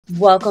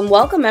Welcome,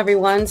 welcome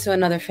everyone to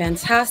another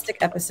fantastic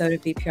episode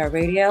of VPR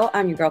Radio.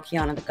 I'm your girl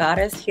Kiana the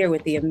Goddess, here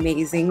with the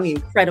amazing, the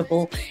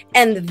incredible,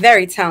 and the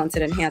very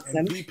talented and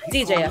handsome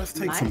DJ. Let's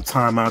take some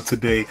time out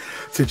today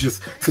to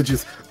just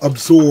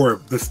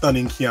absorb the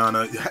stunning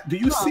Kiana. Do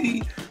you see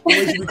the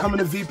way she's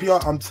becoming a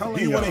VPR? I'm telling you.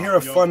 Do you want to hear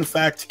a fun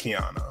fact,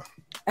 Kiana?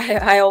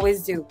 I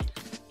always do.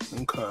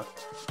 Okay.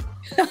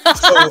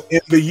 So in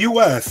the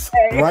U.S.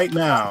 right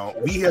now,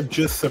 we have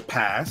just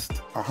surpassed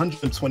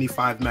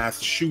 125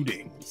 mass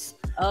shootings.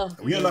 Oh,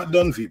 we are not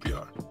done,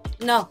 VPR.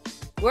 No,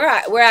 we're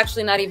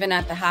actually not even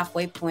at the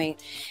halfway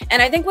point.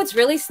 And I think what's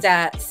really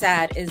sad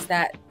is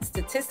that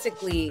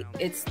statistically,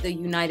 it's the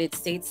United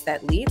States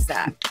that leads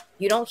that.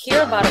 You don't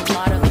hear about a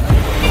lot of